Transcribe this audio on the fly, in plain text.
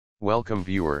Welcome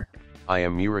viewer, I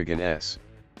am regedit.s.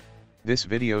 This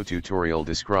video tutorial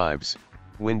describes,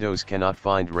 Windows cannot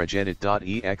find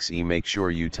regedit.exe. Make sure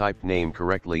you type name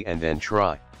correctly and then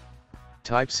try.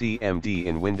 Type CMD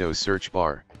in Windows search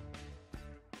bar.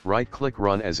 Right-click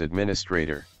Run as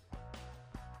administrator.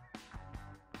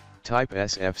 Type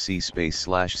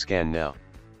sfc/scan now.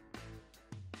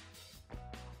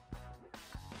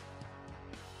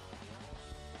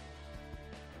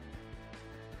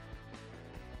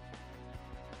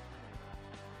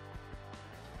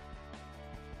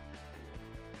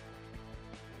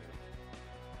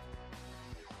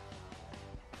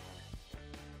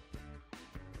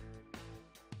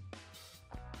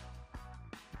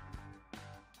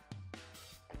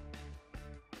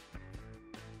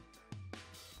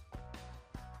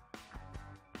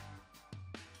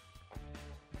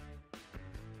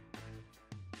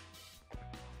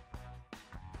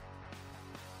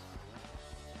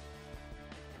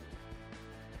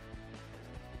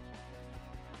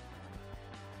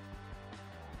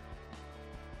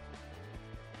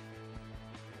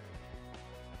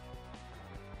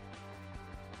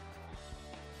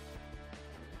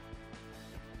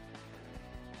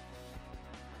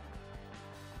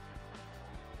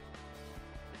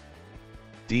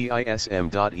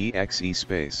 dism.exe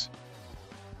space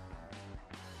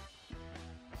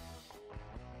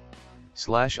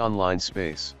 /online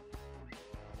space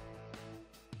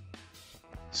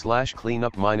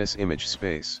 /cleanup -image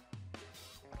space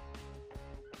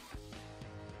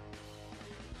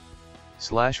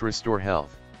 /restore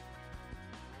health.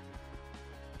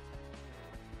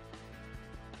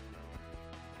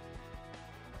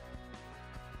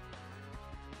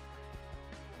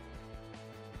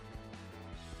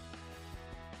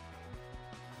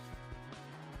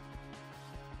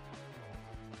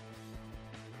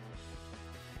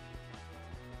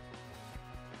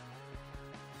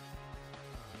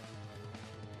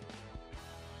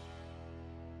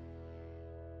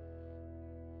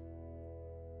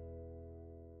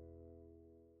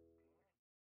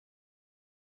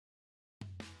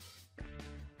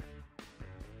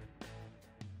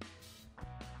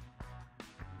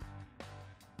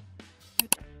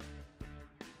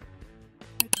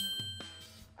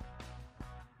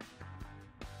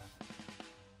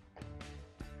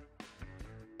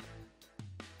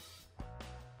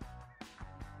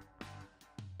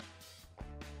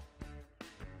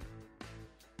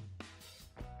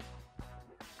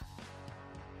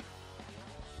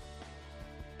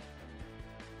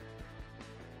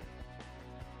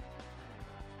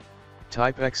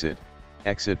 Type exit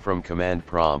from command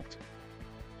prompt.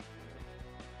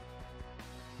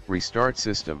 Restart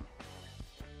system.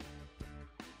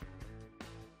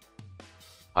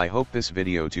 I hope this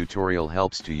video tutorial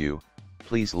helps to you.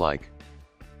 Please like,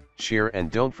 share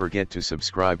and don't forget to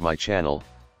subscribe my channel.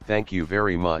 Thank you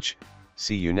very much.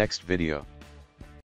 See you next video.